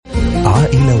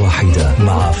عائلة واحدة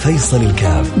مع فيصل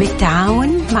الكاف بالتعاون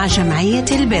مع جمعية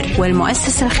البر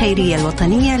والمؤسسة الخيرية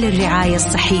الوطنية للرعاية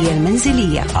الصحية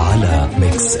المنزلية على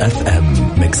ميكس اف ام.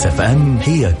 ميكس اف ام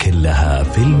هي كلها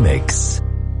في الميكس.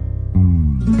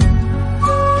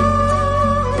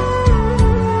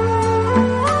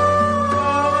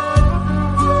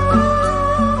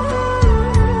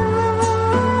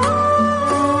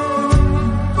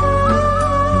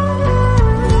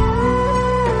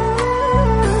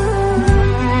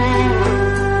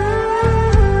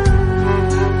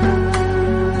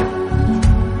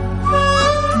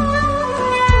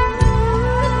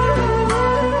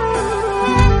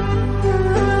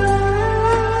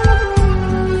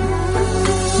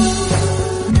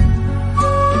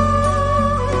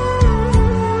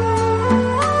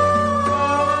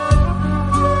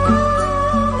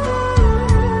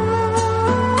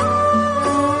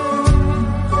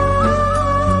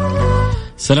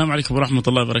 السلام عليكم ورحمة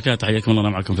الله وبركاته. حياكم الله.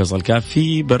 معكم فيصل كاف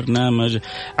في برنامج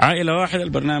عائلة واحدة،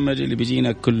 البرنامج اللي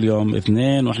بيجينا كل يوم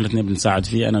اثنين، واحنا اثنين بنساعد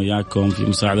فيه أنا وياكم في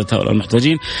مساعدة هؤلاء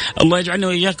المحتاجين. الله يجعلنا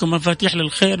وإياكم مفاتيح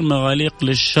للخير مغاليق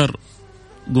للشر.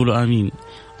 قولوا آمين.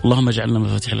 اللهم اجعلنا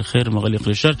مفاتيح للخير مغاليق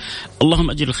للشر.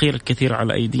 اللهم أجل الخير الكثير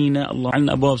على أيدينا. اللهم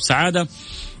اجعلنا أبواب سعادة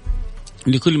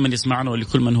لكل من يسمعنا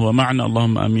ولكل من هو معنا.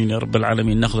 اللهم آمين يا رب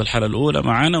العالمين. نأخذ الحالة الأولى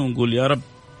معنا ونقول يا رب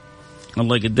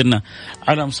الله يقدرنا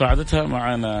على مساعدتها.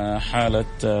 معنا حالة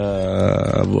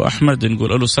أبو أحمد،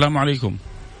 نقول ألو السلام عليكم.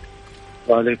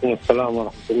 وعليكم السلام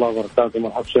ورحمة الله وبركاته.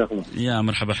 مرحبا شيخنا. يا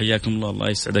مرحبا، حياكم الله. الله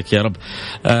يسعدك يا رب.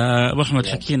 أبو أحمد،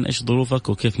 حكينا إيش ظروفك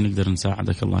وكيف نقدر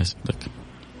نساعدك. الله يسعدك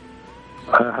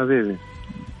حبيبي.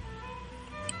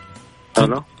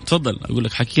 ألو تفضل. أقول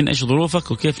لك حكينا إيش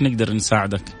ظروفك وكيف نقدر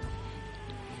نساعدك.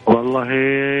 والله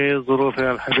ظروفي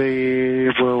يا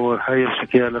الحبيب والحي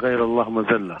الشكية لغير الله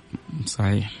مذلة.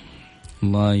 صحيح.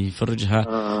 الله يفرجها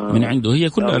من عنده. هي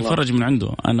كلها الفرج من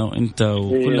عنده. أنا وإنت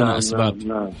وكلنا أسباب.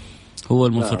 نعم. هو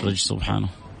المفرج سبحانه.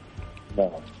 نعم.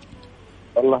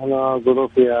 والله أنا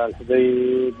ظروفي يا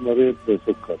الحبيب مريض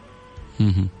بسكر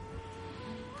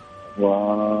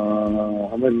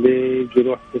وعمل لي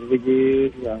جروح في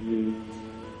الرجل، يعني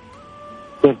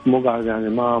صرت مقعد، يعني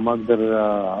ما أقدر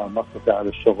أستطيع على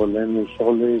الشغل لأن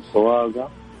الشغل سواقة.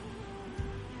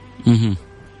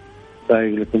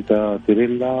 سايق لك أنت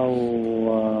تريلا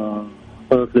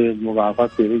وصارت لي مضاعفات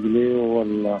في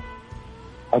رجلي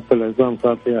حتى العظام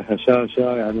صار فيها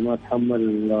هشاشة، يعني ما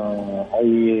أتحمل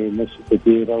أي مشي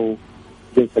كثيرة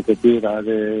وجلسة كثير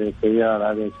على سيارة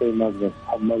على شيء ما أقدر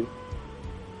أتحمل.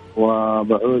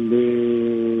 وبعول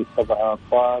لي 7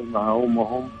 أطفال مع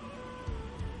أمهم،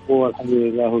 هو الحمد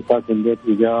لله هو ساكن بيت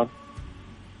إيجار،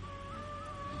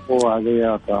 هو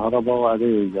عليه كهرباء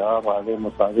وعليه إيجار وعليه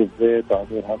مصاريف بيت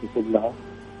وعليه هذه كلها،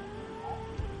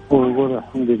 ويقول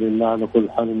الحمد لله على كل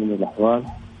حال من الأحوال.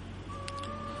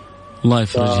 الله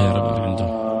يفرجها يا رب عنده.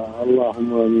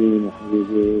 اللهم آمين يا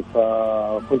حبيبي.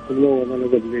 فقلت له أنا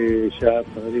قبل شهر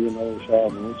تقريبا أو شهر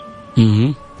ونص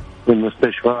في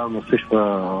المستشفى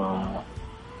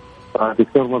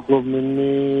الدكتور مطلوب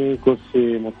مني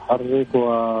كرسي متحرك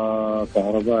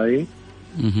وكهربائي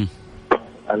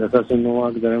على أساس إنه ما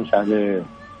أقدر أمشي عليه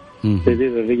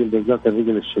تدير الرجل، بالذات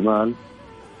الرجل الشمال.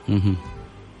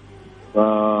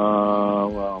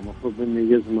 ومطلوب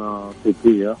مني جزمة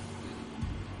طبية،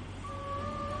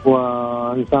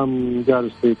 وإنسان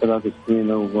جالس في 3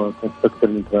 سنين أو أكثر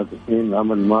من 3 سنين،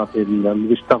 عمل ما في اللي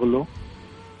بيشتغله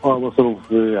وبصرف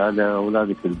على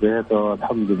أولادي في البيت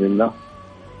والحمد لله،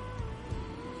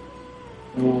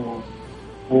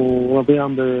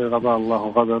 وبيان برضا الله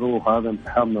وقدره. وهذا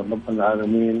امتحان من رب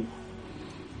العالمين،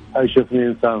 هيشوفني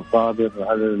إنسان صابر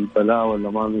على البلاء ولا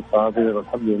ما صابر.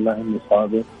 الحمد لله إني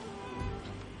صابر.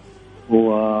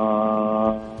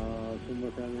 ثم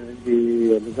كان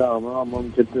عندي الإقامة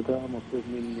مجددة، مطلوب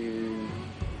مني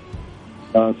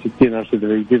 60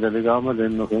 أرشدة جديدة الإقامة،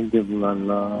 لأنه عندي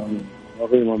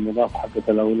الوظيفة المضافة حقت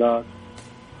الأولاد،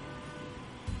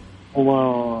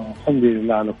 وما الحمد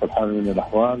لله على كل حال من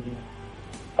الأحوال.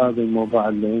 هذا الموضوع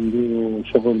اللي عندي،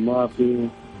 وشغل ما في،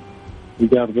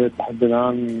 إيجار بيت لحد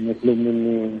الآن مطلوب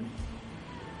مني،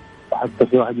 حتى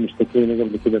في واحد مشتكيني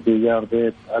قبل كده في إيجار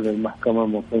بيت على المحكمة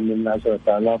مطلوب مني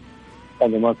 10,000.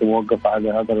 هذا ما موقف على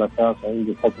هذا الأساس،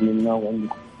 عندي حكم منه وعندي،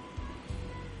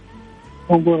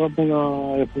 ونقول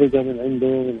ربنا يفرجها من عنده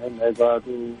ومن عند عباده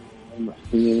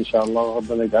المحسنين إن شاء الله،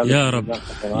 وربنا يجعل يا رب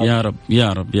يا رب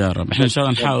يا رب يا رب. إحنا إن شاء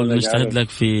الله نحاول نجتهد لك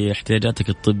في احتياجاتك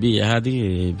الطبية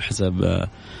هذه بحسب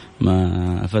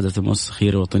ما أفادت المؤسسة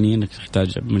الخيرية الوطنية، إنك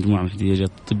تحتاج مجموعة من الاحتياجات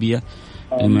الطبية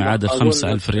ما يعادل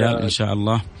 5,000 ريال. إن شاء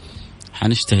الله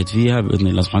حنجتهد فيها بإذن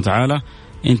الله سبحانه وتعالى.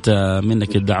 أنت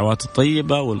منك الدعوات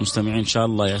الطيبة، والمستمعين إن شاء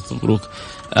الله يعتبروك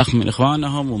أخ من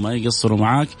إخوانهم وما يقصروا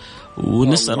معك،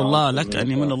 ونسأل الله لك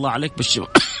أن يمن الله عليك بالشفاء.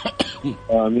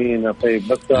 آمين يا طيب.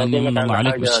 بس أن يمن الله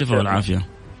عليك بالشفاء والعافية.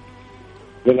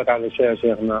 أقول لك على شيء يا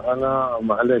شيخنا، أنا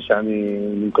معلش يعني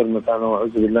من كلمة أنا وأعوذ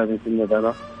بالله من كلمة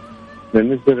أنا،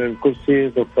 بالنسبة للكرسي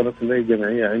توفرت لي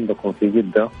جمعية عندكم في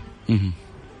جدة.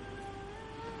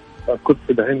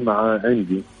 الكرسي دحين مع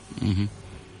عندي.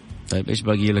 طيب إيش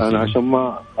باقي لك؟ أنا عشان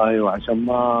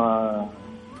ما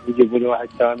يجيبوا لي واحد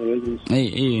ثاني ويجلس.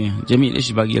 أي جميل.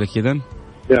 إيش باقي لك إذا؟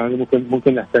 يعني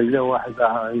ممكن نحتاج له واحد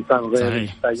إنسان غير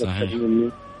يحتاج أكثر مني.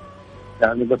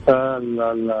 يعني بس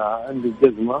عندي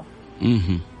الجزمة.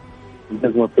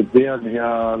 الجزمة الطبية اللي هي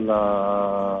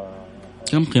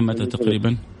كم قيمتها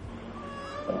تقريبا؟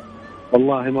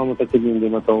 والله ما متأكد من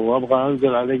قيمته، وأبغى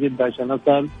أنزل على جدة عشان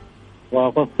أسأل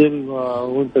وأفصل.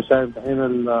 وأنت شايف الحين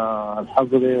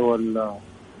الحظر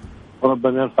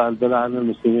وربنا يرفع البلاء عن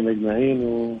المسلمين أجمعين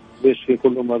ويشفي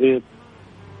كل مريض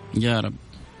يا رب.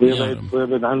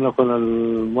 ويبعد عنكم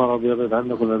المرض، يبعد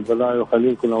عنكم البلاء،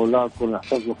 ويخليكم أولادكم،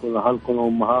 يحفظكم أهلكم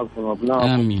وأمهاتكم وأبنائكم.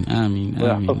 آمين آمين آمين.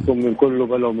 ويحفظكم من كل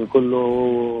بلاء ومن كل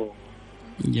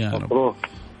يا رب مكروه.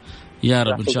 يا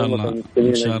رب إن شاء الله.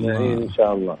 إن شاء الله. إن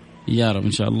شاء الله يا رب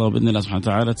إن شاء الله، وبإذن الله سبحانه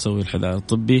وتعالى تسوي الحذاء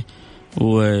الطبي،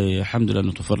 والحمد لله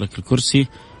أنه توفر لك الكرسي،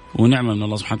 ونعمة من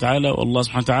الله سبحانه وتعالى. والله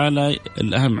سبحانه وتعالى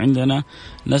الأهم عندنا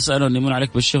نسأله أن يمن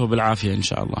عليك بالشفاء وبالعافية إن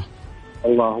شاء الله.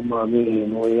 اللهم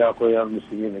آمين، وإياك ويا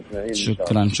المسلمين أجمعين.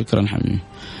 شكرا حبيبي.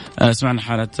 سمعنا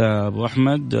حالة أبو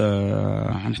أحمد،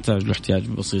 هنحتاج له احتياج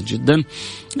بسيط جدا.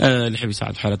 اللي يحب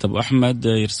يساعد حالة أبو أحمد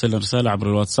يرسل رسالة عبر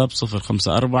الواتساب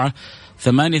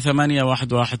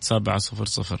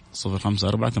 054-8811-700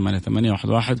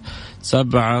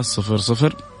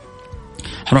 054-8811-700.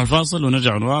 حنروح الفاصل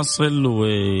ونرجع نواصل،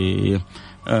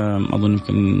 وأظن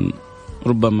يمكن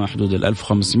ربما حدود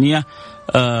 1500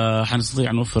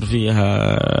 حنستطيع نوفر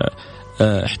فيها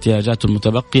احتياجاته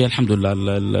المتبقية. الحمد لله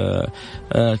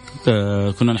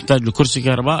كنا نحتاج لكرسي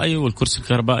كهربائي، والكرسي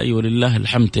الكهربائي ولله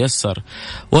الحمد تيسر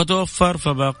وتوفر،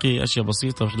 فباقي أشياء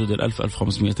بسيطة بحدود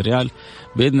 1500 ريال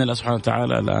بإذن الله سبحانه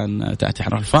وتعالى. الآن تأتي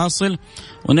حنروح الفاصل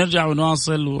ونرجع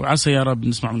ونواصل، وعسى يا رب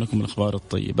نسمع منكم الأخبار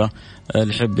الطيبة.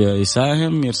 اللي يحب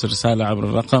يساهم يرسل رسالة عبر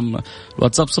الرقم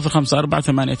الواتساب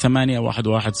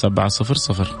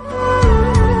 054-8811-700.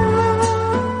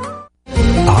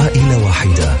 عائلة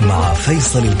واحدة مع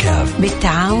فيصل الكاف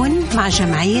بالتعاون مع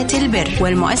جمعية البر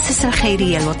والمؤسسة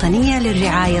الخيرية الوطنية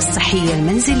للرعاية الصحية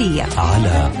المنزلية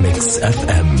على ميكس اف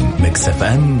ام. ميكس اف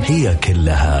ام هي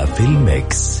كلها في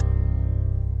الميكس.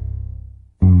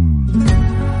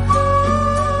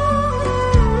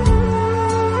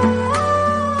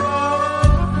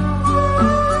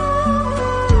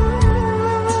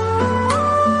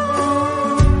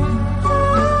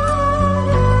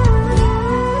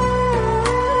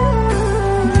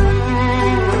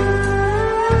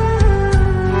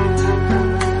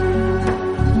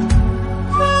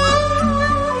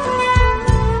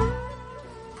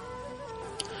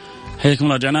 حياكم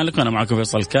الله، رجعنا لكم. أنا معكم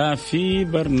فيصل كاف في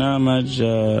برنامج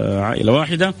عائلة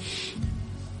واحدة،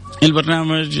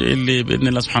 البرنامج اللي بإذن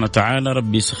الله سبحانه وتعالى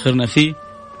ربي يسخرنا فيه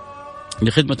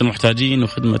لخدمة المحتاجين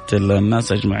وخدمة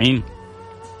الناس أجمعين.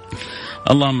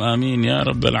 اللهم آمين يا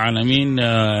رب العالمين.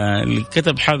 اللي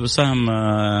كتب حابب سهم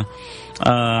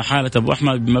حالة أبو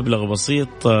أحمد بمبلغ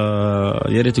بسيط،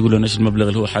 يا ريت يقول لنا إيش المبلغ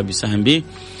اللي هو حابب يساهم به.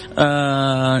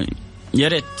 يا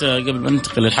ريت قبل ما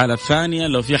ننتقل للحالة الثانية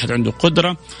لو في أحد عنده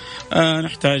قدرة،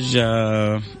 نحتاج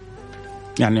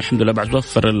يعني الحمد لله بعد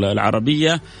توفر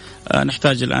العربية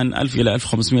نحتاج الآن 1000 إلى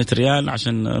 1500 ريال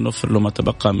عشان نوفر له ما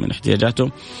تبقى من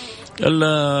احتياجاته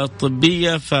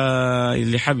الطبية.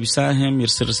 فاللي حاب يساهم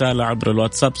يرسل رسالة عبر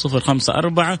الواتساب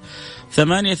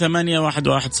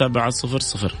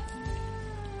 054-8811-700.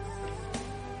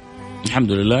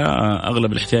 الحمد لله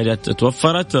أغلب الاحتياجات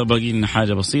توفرت، باقي لنا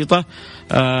حاجة بسيطة.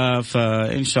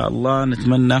 فإن شاء الله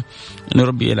نتمنى أن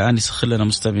ربي الآن يسخر لنا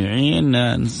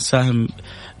مستمعين نساهم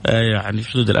يعني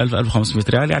في حدود 1000-1500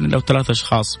 ريال. يعني لو 3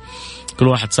 أشخاص كل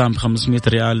واحد ساهم ب500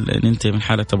 ريال ننتهي من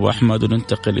حالة أبو أحمد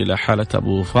وننتقل إلى حالة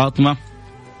أبو فاطمة.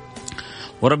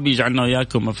 وربي يجعلنا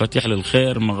وياكم مفاتيح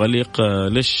للخير مغاليق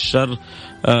للشر.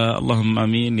 اللهم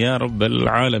آمين يا رب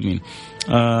العالمين.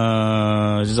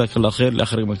 جزاك الله خير.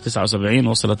 لآخر رقمك 79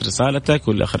 وصلت رسالتك،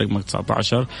 والآخر رقمك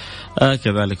 19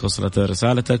 كذلك وصلت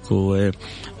رسالتك،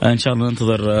 وإن شاء الله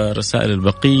ننتظر رسائل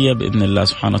البقية بإذن الله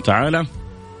سبحانه وتعالى.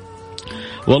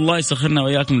 والله يسخرنا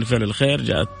وياكم لفعل الخير.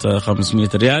 جاءت 500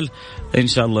 ريال إن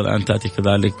شاء الله الآن تأتي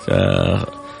كذلك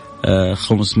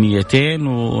 500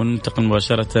 وننتقل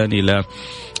مباشرة إلى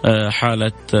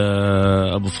حالة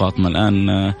أبو فاطمة.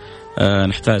 الآن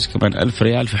نحتاج كمان 1000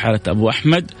 ريال في حالة أبو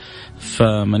أحمد.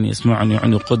 فمن يسمعني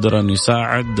عنده قدرة أن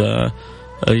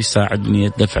يساعد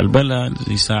بنية دفع البلد،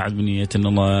 يساعد بنية أن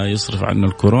الله يصرف عنه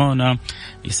الكورونا،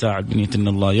 يساعد بنية أن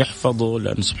الله يحفظه،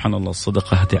 لأن سبحان الله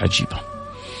الصدقة هذه عجيبة،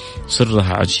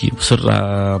 سرها عجيب،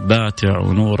 سرها باتع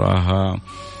ونورها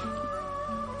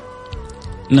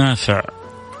نافع.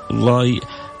 الله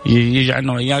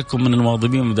يجعلنا وإياكم من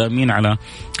المواظبين المداومين على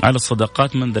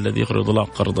الصدقات. من ذا الذي يقرض الله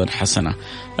قرضا حسنا.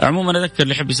 عموما أذكر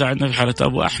اللي يحب يساعدنا في حالة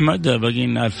أبو أحمد باقي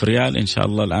لنا 1000 ريال إن شاء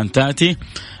الله الآن تأتي.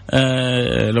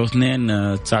 لو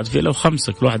 2 تساعد فيه، لو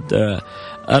 5 كل واحد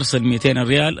أرسل 200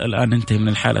 ريال الآن ننتهي من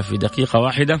الحالة في دقيقة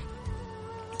واحدة.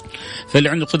 فاللي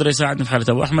عنده قدرة يساعدنا في حالة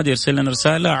أبو أحمد يرسل لنا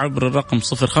رسالة عبر الرقم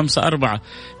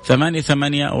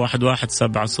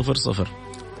 054-88-11700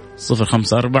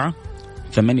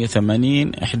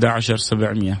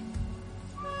 054-88-11700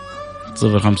 054-88-11700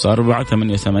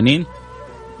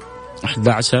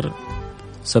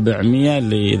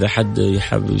 اللي إذا حد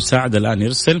يحب يساعد الآن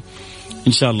يرسل.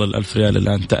 إن شاء الله 1000 ريال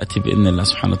الآن تأتي بإذن الله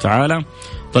سبحانه وتعالى.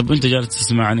 طيب أنت جالس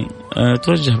تسمعني،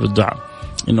 توجه بالدعاء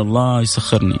إن الله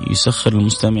يسخرني، يسخر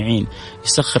المستمعين،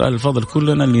 يسخر أهل الفضل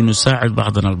كلنا اللي نساعد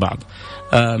بعضنا البعض.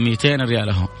 200 ريال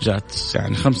اهو جات،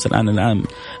 يعني 5 الآن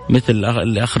مثل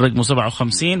اللي آخر رقمه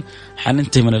 57.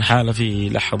 حننتهي من الحالة في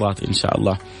لحظات إن شاء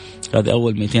الله. هذه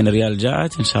أول 200 ريال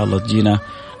جاءت، إن شاء الله تجينا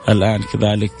الآن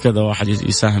كذلك كذا واحد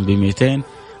يساهم ب200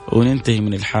 وننتهي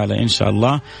من الحالة إن شاء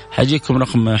الله. حجيكم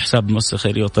رقم حساب المؤسسة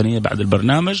الخيرية الوطنية بعد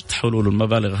البرنامج، تحولوا له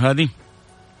المبالغ هذه،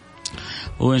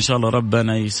 وإن شاء الله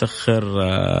ربنا يسخر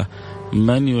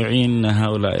من يعين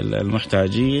هؤلاء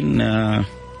المحتاجين.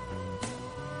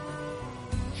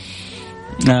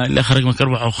 اللي آخر رقمك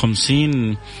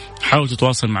 54. حاول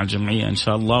تتواصل مع الجمعية إن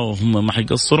شاء الله وهم ما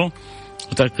حيقصروا،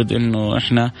 وتأكد إنه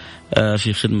إحنا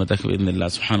في خدمتك بإذن الله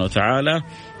سبحانه وتعالى.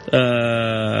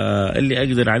 اللي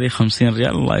أقدر عليه 50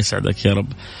 ريال الله يسعدك يا رب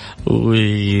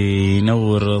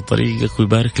وينور طريقك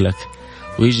ويبارك لك،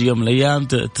 ويجي يوم من الأيام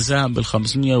تساهم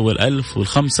بال500 وال1000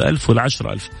 وال5000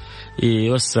 وال10000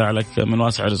 يوسع لك من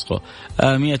واسع رزقه.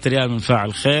 100 ريال من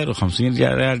فاعل خير و50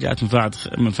 ريال جاءت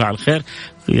من فاعل خير.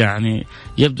 يعني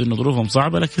يبدو أن ظروفهم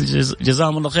صعبة لكن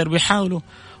جزاهم الله خير، بيحاولوا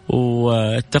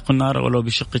واتقوا النار ولو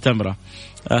بشق تمرة.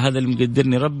 هذا اللي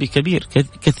مقدرني ربي كبير،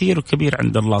 كثير وكبير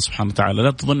عند الله سبحانه وتعالى،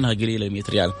 لا تظنها قليلة 100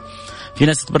 ريال. في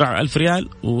ناس تتبرع 1000 ريال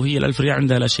وهي 1000 ريال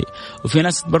عندها لا شيء، وفي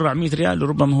ناس تتبرع 100 ريال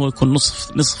وربما هو يكون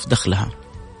نصف دخلها.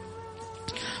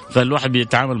 فالواحد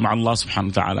بيتعامل مع الله سبحانه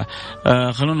وتعالى.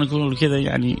 خلونا نقول كذا،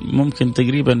 يعني ممكن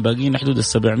تقريبا باقيين حدود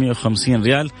 750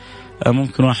 ريال.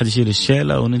 ممكن واحد يشيل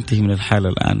الشيلة وننتهي من الحالة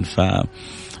الآن.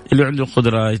 فاللي عنده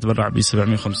قدرة يتبرع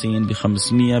ب750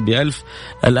 ب500 ب1000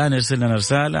 الآن يرسل لنا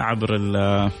رسالة عبر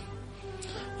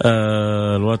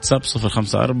الواتساب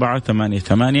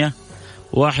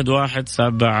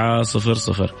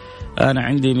 054-88-11700. أنا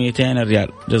عندي 200 ريال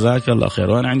جزاك الله خير،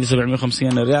 وأنا عندي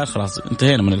 750 ريال، خلاص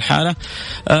انتهينا من الحالة.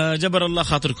 جبر الله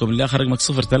خاطركم. اللي آخر رقمك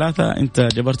 03 أنت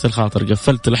جبرت الخاطر،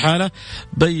 قفلت الحالة،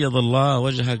 بيض الله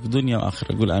وجهك دنيا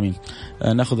وآخرة. قول آمين.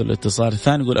 نأخذ الاتصال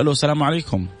الثاني. قول ألو، السلام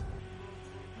عليكم.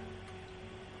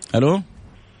 ألو.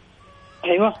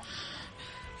 أيوة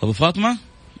أبو فاطمة.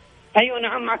 أيوة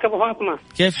نعم معك أبو فاطمة.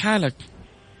 كيف حالك؟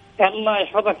 الله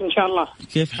يحفظك إن شاء الله.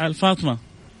 كيف حال فاطمة؟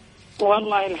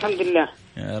 والله الحمد لله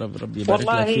يا ربي يبارك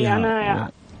لك فيها.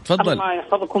 أنا تفضل. الله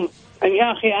يحفظكم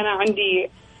يا أخي. أنا عندي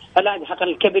علاج حق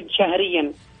الكبد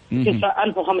شهريا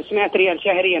 9500 ريال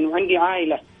شهريا، وعندي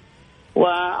عائلة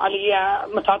وعلي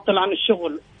متعطل عن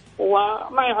الشغل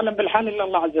وما يعلم بالحال إلا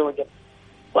الله عز وجل،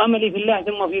 وأملي في الله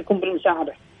ثم فيكم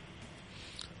بالمساعدة.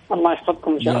 الله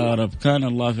يحفظكم إن شاء الله. يا رب كان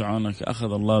الله في عونك،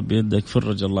 أخذ الله بيدك،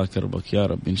 فرج الله كربك يا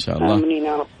رب إن شاء الله. آمين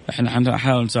يا رب. إحنا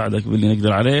حنحاول نساعدك باللي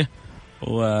نقدر عليه،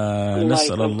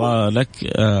 ونسأل الله لك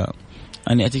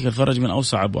أن يأتيك الفرج من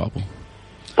أوسع أبوابه.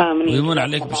 آمين. ويمن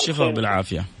عليك بالشفاء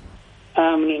وبالعافية.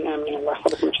 آمين آمين. الله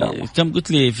يحفظكم إن شاء الله. كم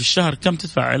قلت لي في الشهر كم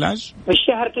تدفع علاج؟ في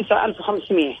الشهر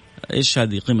 9500. إيش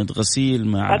هذه قيمة غسيل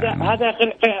مع هذا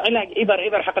علاج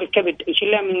إبر حق الكبد،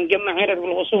 يشيلها من جمع عرق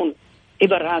بالغصون.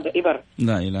 إبر هذا إبر.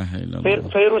 لا إله إلا الله.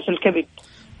 فيروس الكبد.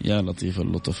 يا لطيف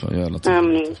اللطف يا لطيف.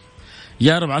 آمين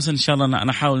يا رب. عسى إن شاء الله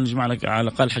أنا أحاول نجمع لك على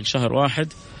الأقل حق شهر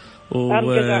واحد.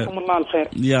 جزاكم الله الخير.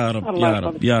 يا رب يا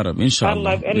رب يا رب إن شاء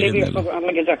الله.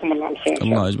 الله جزاكم الله الخير.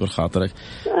 الله يجبر خاطرك.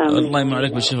 الله يمن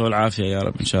عليك بالشفاء والعافية يا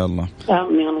رب إن شاء الله.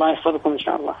 آمين. الله يحفظكم إن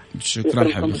شاء الله.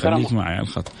 شكرا حبيبي، خليك معي على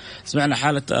الخط. سمعنا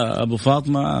حالة أبو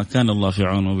فاطمة، كان الله في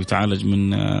عونه، بيتعالج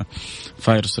من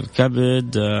فيروس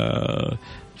الكبد،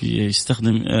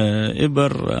 يستخدم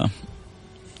إبر،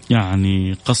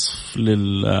 يعني قصف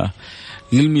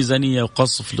للميزانية،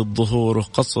 وقصف للظهور،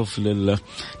 وقصف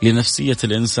لنفسية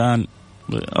الإنسان.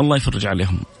 الله يفرج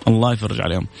عليهم، الله يفرج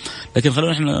عليهم. لكن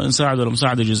خلونا احنا نساعد ولو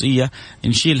مساعدة جزئية،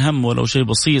 نشيل هم ولو شيء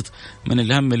بسيط من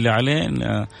الهم اللي عليه.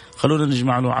 خلونا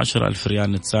نجمع له 10,000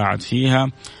 ريال نتساعد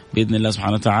فيها بإذن الله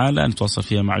سبحانه وتعالى. نتواصل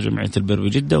فيها مع جمعية البر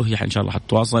بجدة، وهي إن شاء الله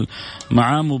حتتواصل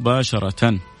معاه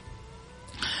مباشرة.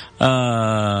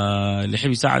 اللي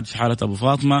يحب يساعد في حالة أبو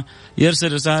فاطمة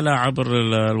يرسل رسالة عبر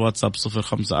الواتساب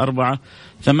 054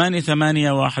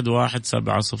 8811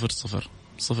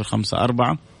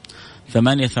 700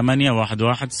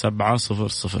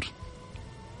 8811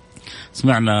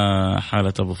 سمعنا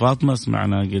حالة أبو فاطمة،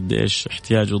 سمعنا قد إيش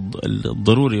احتياجه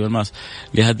الضروري والماس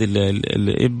لهذه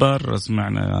الإبر،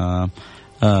 سمعنا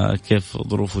كيف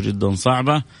ظروفه جدا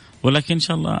صعبة، ولكن إن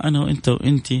شاء الله أنا وإنت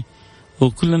وإنتي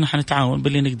وكلنا حنتعاون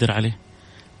باللي نقدر عليه.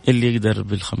 اللي يقدر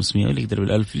بال500، اللي يقدر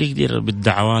بال1000، اللي يقدر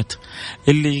بالدعوات،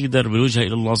 اللي يقدر بالوجهة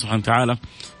إلى الله سبحانه وتعالى.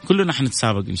 كلنا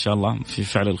حنتسابق إن شاء الله في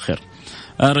فعل الخير.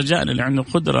 رجاءنا اللي عنده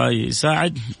قدرة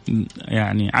يساعد،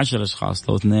 يعني 10 أشخاص،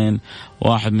 لو 2،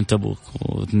 1 من تبوك،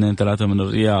 و2 3 من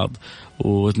الرياض،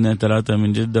 و2 3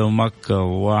 من جدة ومكة،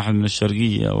 و1 من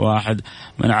الشرقية، 1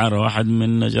 من عرة، 1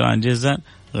 من نجران جيزان،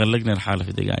 غلقنا الحالة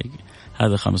في دقائق.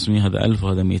 هذا 500، هذا 1000،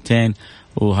 وهذا 200،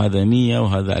 وهذا 100،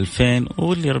 وهذا 2000،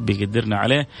 واللي ربي يقدرنا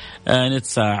عليه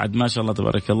نتساعد. ما شاء الله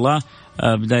تبارك الله.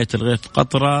 بداية الغيث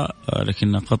قطرة،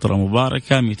 لكن قطرة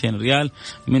مباركة، 200 ريال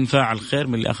من فاعل خير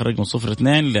من اللي آخر رقم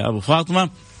 02 لأبو فاطمة.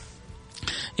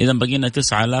 إذا بقينا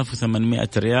 9800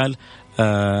 ريال.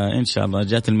 إن شاء الله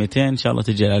جات 200 إن شاء الله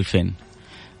تجي 2000.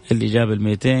 اللي جاب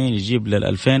 200 يجيب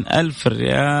لل2000 1000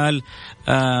 ريال.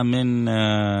 من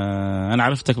أنا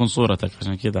عرفتك من صورتك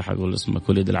عشان كذا حقول اسمك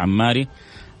وليد العماري.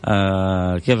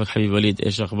 كيفك حبيب وليد؟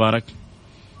 إيش أخبارك؟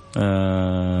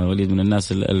 وليد من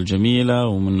الناس الجميلة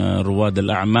ومن رواد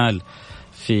الأعمال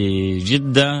في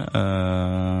جدة،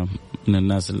 من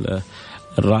الناس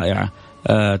الرائعة.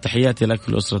 تحياتي لك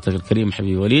ولأسرتك الكريم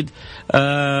حبيب وليد.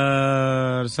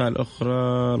 رسالة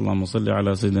أخرى، اللهم صل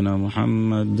على سيدنا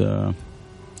محمد.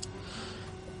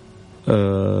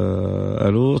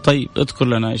 ألو، طيب اذكر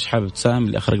لنا إيش حابب تساهم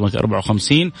اللي آخر رقمك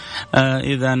 54.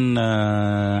 إذا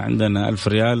عندنا 1000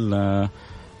 ريال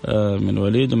من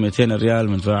وليد، و200 ريال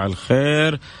من فاعل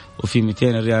خير، وفي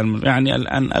 200 ريال يعني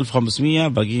الآن 1500.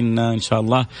 باقي لنا إن شاء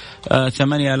الله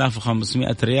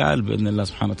 8500 ريال بإذن الله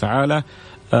سبحانه وتعالى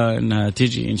إنها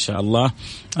تيجي إن شاء الله.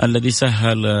 الذي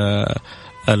سهل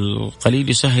القليل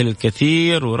يسهل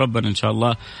الكثير، وربنا إن شاء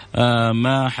الله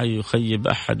ما حيخيب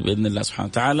أحد بإذن الله سبحانه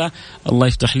وتعالى. الله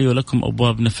يفتح لي ولكم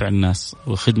أبواب نفع الناس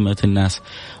وخدمة الناس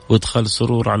وادخل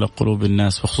سرور على قلوب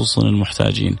الناس، وخصوصا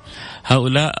المحتاجين.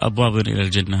 هؤلاء أبواب إلى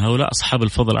الجنة، هؤلاء أصحاب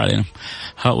الفضل علينا،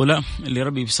 هؤلاء اللي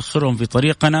ربي بيسخرهم في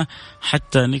طريقنا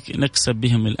حتى نكسب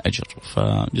بهم الأجر،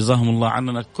 فجزاهم الله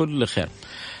عننا كل خير.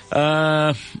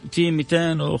 في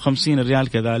 250 ريال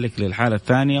كذلك للحالة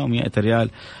الثانية، و100 ريال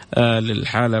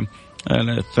للحالة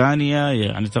الثانية.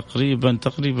 يعني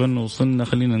تقريبا وصلنا،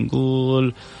 خلينا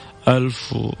نقول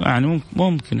 1000 يعني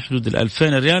ممكن حدود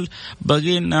 2000 ريال.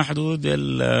 باقي لنا حدود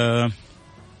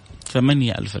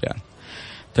 8000 ريال.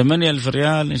 8000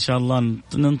 ريال إن شاء الله.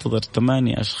 ننتظر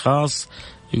 8 أشخاص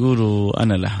يقولوا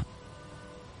أنا لها،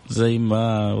 زي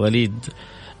ما وليد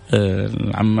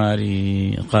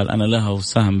العماري قال أنا لها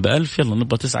وساهم ب1000. يلا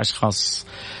نبغى 9 أشخاص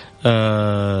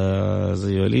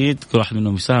زي وليد، كل واحد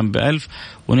منهم يساهم ب1000،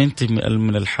 وننتهي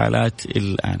من الحالات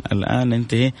الآن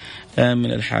ننتهي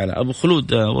من الحالة. أبو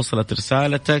خلود وصلت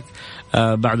رسالتك.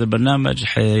 بعد البرنامج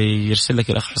حيرسل لك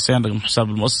الأخ حسين رقم حساب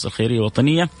المؤسسة الخيرية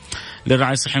الوطنية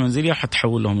للرعاية الصحية المنزلية،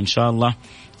 وحتحول لهم إن شاء الله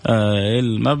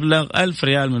المبلغ 1000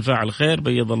 ريال من فاعل خير.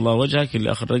 بيض الله وجهك.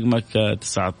 اللي آخر رقمك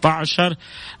 19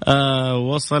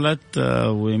 وصلت،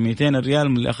 و200 ريال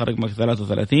من اللي آخر رقمك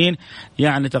 33.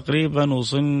 يعني تقريبا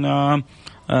وصلنا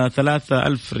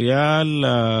 3000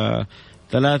 ريال.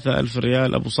 3000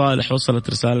 ريال. أبو صالح وصلت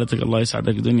رسالتك، الله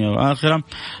يسعدك دنيا وآخرة.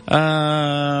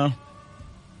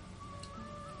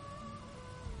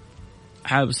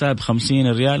 حاب ساب 50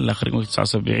 ريال لآخر رقمك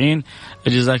 79.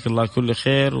 جزاك الله كل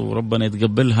خير، وربنا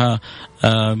يتقبلها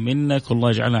منك، والله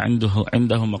يجعلها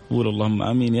عنده مقبول، اللهم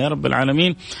آمين يا رب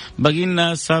العالمين. باقي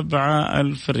لنا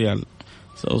 7000 ريال،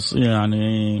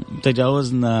 يعني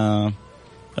تجاوزنا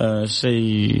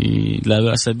شيء لا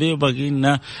بأس به، وباقي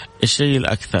لنا الشيء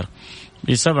الأكثر.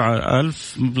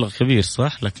 ب7000 مبلغ كبير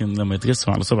صح، لكن لما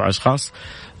يتقسم على 7 أشخاص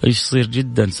يصير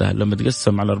جدا سهل. لما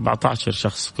يتقسم على 14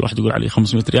 شخص كل واحد يقول عليه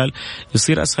 500 ريال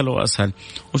يصير أسهل وأسهل.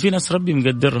 وفي ناس ربي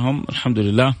مقدرهم الحمد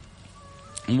لله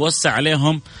موسع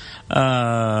عليهم،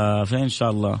 فإن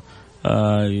شاء الله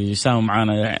يساهموا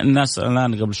معنا. يعني الناس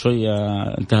الآن قبل شوية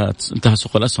انتهى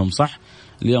سوق الأسهم صح،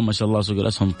 اليوم ما شاء الله سوق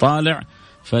الأسهم طالع،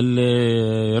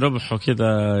 فاللي ربحوا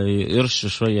كذا يرشوا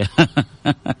شوية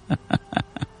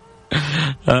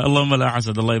اللهم لا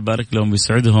حسد. الله يبارك لهم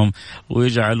ويسعدهم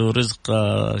ويجعلوا رزق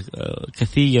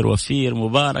كثير وفير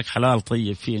مبارك حلال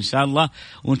طيب فيه إن شاء الله،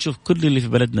 ونشوف كل اللي في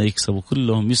بلدنا يكسبوا،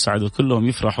 كلهم يسعدوا، كلهم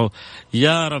يفرحوا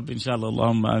يا رب إن شاء الله.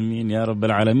 اللهم آمين يا رب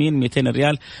العالمين. 200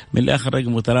 ريال من الآخر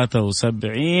رقمه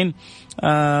 73.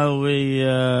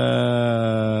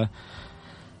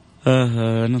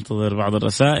 ننتظر بعض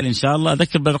الرسائل إن شاء الله.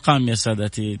 أذكر بالأرقام يا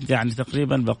سادتي، يعني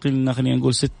تقريبا باقي لنا خلينا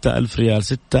نقول 6000 ريال.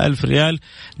 6000 ريال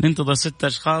ننتظر 6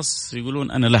 أشخاص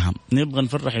يقولون أنا لهم. نبغى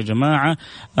نفرح يا جماعة.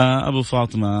 أبو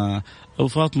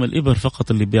فاطمة الإبر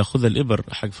فقط اللي بيأخذ الإبر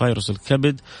حق فيروس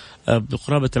الكبد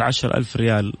بقرابة 10,000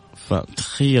 ريال.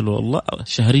 فتخيلوا والله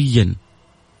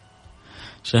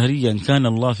شهريا كان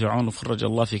الله في عونه وفرج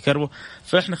الله في كربه.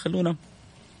 فإحنا خلونا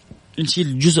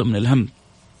نشيل جزء من الهم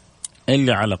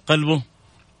اللي على قلبه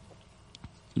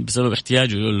بسبب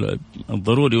احتياجه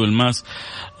الضروري والماس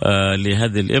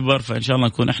لهذه الإبر. فإن شاء الله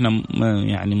نكون احنا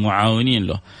يعني معاونين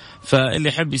له. فاللي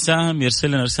يحب يساهم يرسل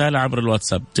لنا رسالة عبر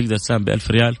الواتساب. تقدر تساهم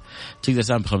ب1000 ريال، تقدر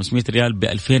تساهم ب500 ريال،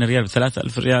 ب2000 ريال،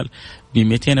 ب3000 ريال،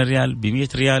 ب200 ريال،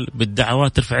 ب100 ريال.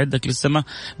 بالدعوات ترفع يدك للسماء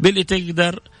باللي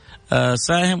تقدر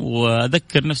ساهم.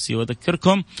 وأذكر نفسي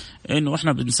وأذكركم إنه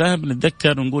إحنا بنساهم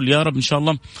بنتذكر ونقول يا رب إن شاء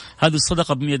الله هذه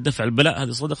الصدقة بنية دفع البلاء، هذه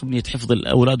الصدقة بنية حفظ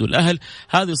الأولاد والأهل،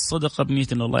 هذه الصدقة بنية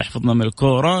إن الله يحفظنا من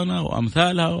الكورونا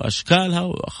وأمثالها وأشكالها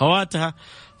وأخواتها.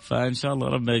 فإن شاء الله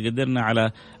ربنا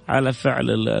يقدرنا على فعل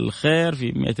الخير.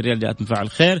 في 100 ريال جاءت من فعل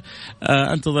الخير.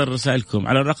 انتظر رسائلكم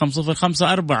على الرقم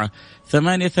 054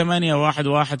 88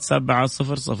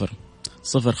 11700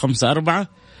 054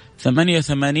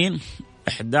 88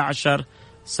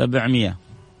 11700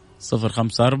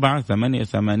 054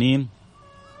 88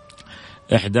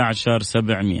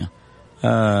 11700.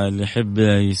 اللي يحب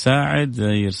يساعد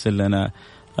يرسل لنا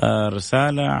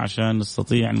رسالة عشان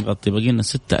نستطيع نغطي. بقي لنا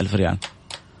 6000 ريال.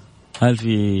 هل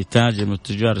في تاجر من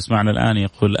التجار يسمعنا الآن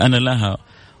يقول أنا لها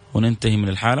وننتهي من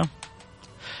الحالة؟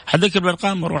 حذكر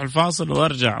بالأرقام واروح الفاصل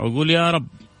وارجع واقول يا رب.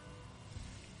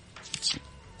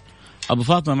 أبو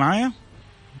فاطمة معايا؟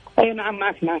 أي نعم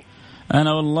معك.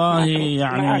 أنا والله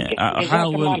يعني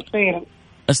أحاول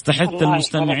أستحث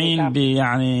المستمعين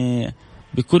يعني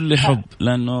بكل حب،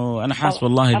 لأنه أنا حاس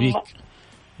والله بيك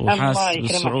وحاس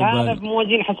بالصعوبة. هذا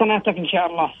بموازين حسناتك إن شاء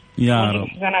الله يا رب.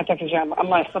 حسناتك إن شاء الله.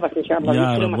 الله يحفظك إن شاء الله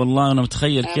يا رب. والله أنا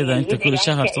متخيل كذا أنت كل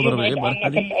شهر تضرب الإبر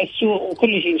هذه السوء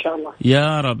وكل شيء إن شاء الله.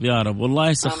 يا رب يا رب. والله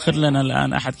يسخر لنا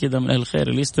الآن أحد كذا من أهل الخير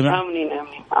اللي يستمع. آمين.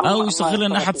 أو يسخر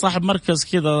لنا أحد صاحب مركز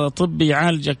كذا طبي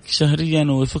يعالجك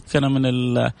شهريا ويفكنا من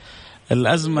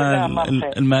الأزمة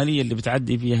المالية اللي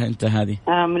بتعدي فيها أنت هذه.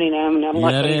 آمين.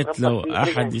 الله يا ريت لو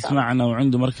أحد يسمعنا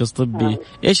وعنده مركز طبي.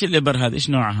 إيش الإبر هذا؟ إيش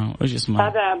نوعها وإيش اسمها؟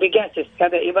 هذا بقاسس،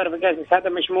 هذا إبر بقاسس. هذا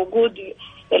مش موجود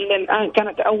إلا الآن.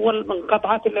 كانت أول من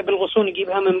قطعات اللي بالغصون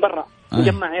يجيبها من برا.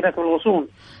 مجمع عيرة الغصون.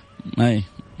 أي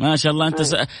ما شاء الله. أنت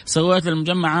سويت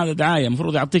المجمع هذا دعاية.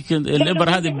 المفروض يعطيك الإبر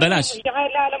هذه ببلاش. مش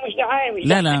دعاية.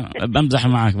 لا بمزح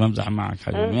معك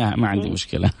حبيبي. ما عندي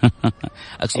مشكلة.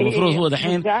 أقصد المفروض هو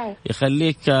دحين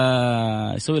يخليك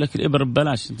يسوي لك الإبر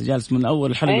ببلاش. أنت جالس من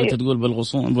أول الحلقة أنت تقول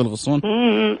بالغصون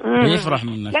يفرح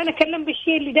منك. لا نتكلم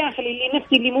بالشيء اللي داخل اللي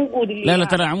نفسي اللي موجود. لا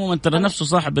ترى عموما ترى نفسه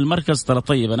صاحب المركز ترى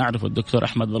طيب. أنا أعرفه الدكتور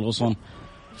أحمد بالغصون.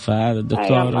 فهذا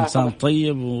الدكتور إنسان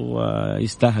طيب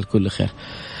ويستاهل كل خير.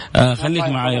 خليك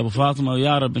معي يا أبو فاطمة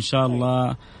ويا رب إن شاء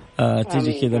الله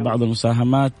تيجي كذا بعض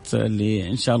المساهمات اللي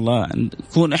إن شاء الله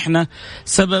نكون إحنا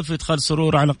سبب في إدخال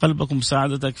سرور على قلبك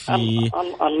ومساعدتك في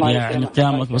يعني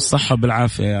قيامك بالصحة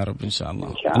وبالعافية يا رب إن شاء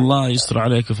الله. الله يستر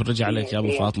عليك ويفرج عليك يا أبو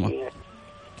فاطمة.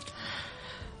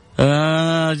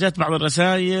 جات بعض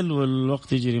الرسائل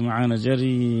والوقت يجري معانا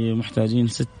جري. محتاجين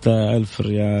 6000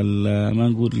 ريال. ما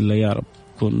نقول إلا يا رب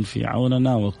كن في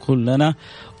عوننا وكلنا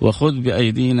وخذ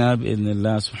بأيدينا بإذن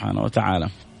الله سبحانه وتعالى.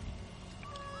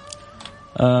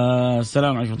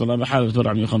 السلام عليكم ورحمة الله. حابب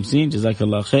تبرع 150 جزاك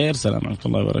الله خير. السلام عليكم ورحمة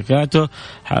الله وبركاته.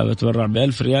 حابب تبرع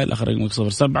ب1000 ريال آخر رقمك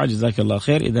 07 جزاك الله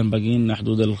خير. إذا باقيين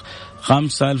حدود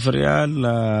 5000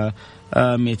 ريال.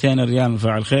 200 ريال من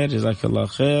فاعل خير جزاك الله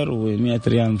خير، و100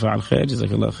 ريال من فاعل خير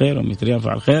جزاك الله خير، و100 ريال من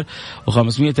فاعل خير،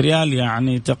 و500 ريال.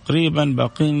 يعني تقريبا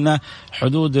باقي لنا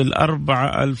حدود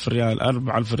 4000 ريال.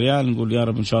 4000 ريال نقول يا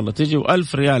رب إن شاء الله تجي.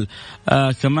 و1000 ريال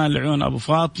كمان لعيون أبو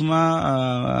فاطمة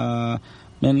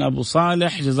من أبو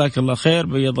صالح جزاك الله خير.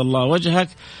 بيض الله وجهك.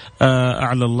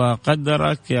 أعلى الله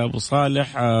قدرك يا أبو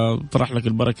صالح. طرح لك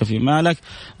البركة في مالك.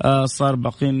 صار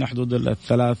باقينا حدود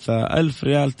 3000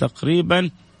 ريال تقريبا.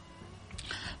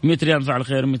 100 ريال من فاعل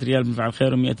خير، 100 ريال من فاعل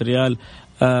خير، و100 ريال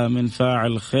من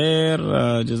فاعل خير.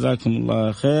 جزاكم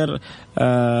الله خير.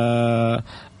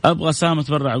 أبغى سام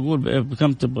أتبرع. أقول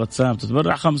بكم تبغى سام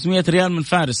تتبرع؟ 500 ريال من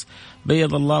فارس.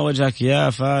 بيض الله وجهك يا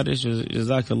فارس،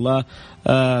 جزاك الله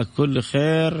كل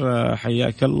خير.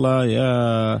 حياك الله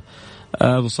يا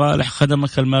أبو صالح.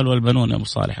 خدمك المال والبنون يا أبو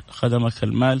صالح، خدمك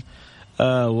المال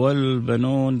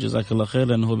والبنون، جزاك الله خير،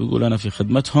 لأنه هو بيقول أنا في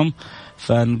خدمتهم،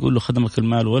 فنقول له خدمك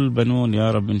المال والبنون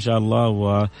يا رب إن شاء الله،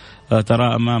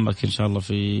 وترى أمامك إن شاء الله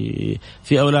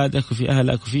في أولادك وفي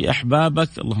أهلك وفي أحبابك،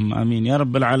 اللهم آمين يا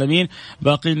رب العالمين.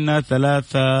 باقي لنا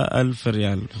 3000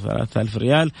 ريال، 3000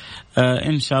 ريال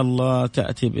إن شاء الله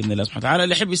تأتي بإذن الله سبحانه وتعالى.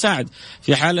 اللي يحب يساعد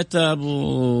في حالة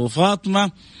أبو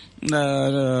فاطمة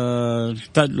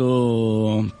نحتاج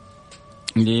له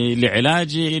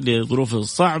لعلاجه لظروفه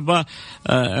الصعبة،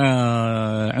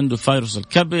 عنده فيروس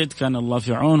الكبد، كان الله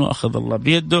في عونه، أخذ الله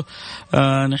بيده،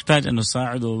 نحتاج أن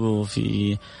نساعده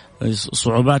في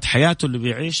صعوبات حياته اللي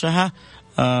بيعيشها.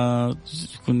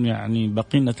 يكون يعني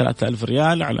بقينا 3000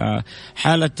 ريال على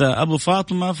حالة أبو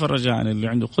فاطمة. فرجاء اللي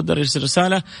عنده قدر يرسل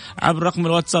رسالة عبر رقم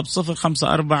الواتساب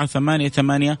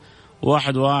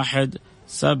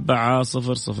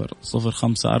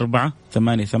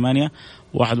 0548811700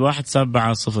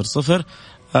 0548811700.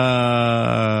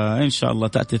 إن شاء الله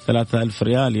تأتي 3000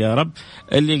 ريال يا رب.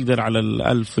 اللي يقدر على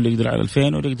 1000 واللي يقدر على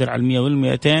 2000 واللي يقدر على 100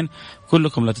 وال200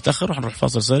 كلكم لا تتأخروا. نروح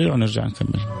فاصل سريع ونرجع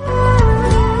نكمل.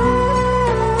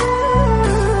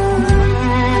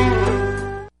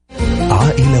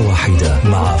 عائلة واحدة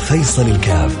مع فيصل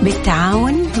الكاف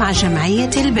بالتعاون مع جمعية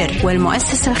البر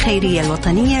والمؤسسة الخيرية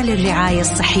الوطنية للرعاية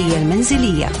الصحية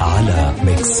المنزلية على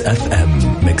ميكس اف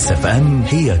ام. ميكس اف ام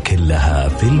هي كلها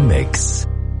في الميكس.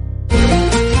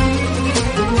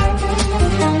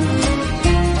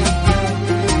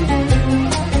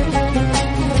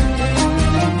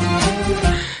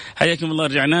 حياكم الله،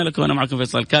 رجعنا لكم وانا معكم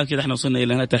فيصل كاف. كذا احنا وصلنا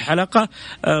الى نهايه الحلقه،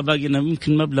 باقي لنا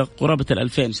يمكن مبلغ قرابه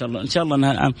 2000 ان شاء الله، ان شاء الله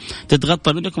انها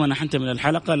تتغطى منكم. انا حنت من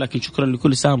الحلقه، لكن شكرا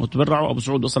لكل ساهم وتبرعوا. ابو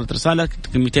سعود وصلت رساله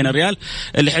 200 ريال.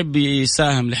 اللي يحب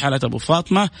يساهم لحاله ابو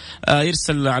فاطمه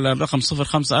يرسل على الرقم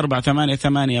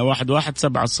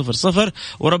 0548811700.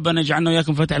 وربنا يجعلنا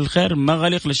وياكم فتح الخير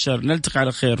مغاليق للشر. نلتقي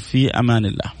على خير في امان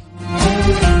الله.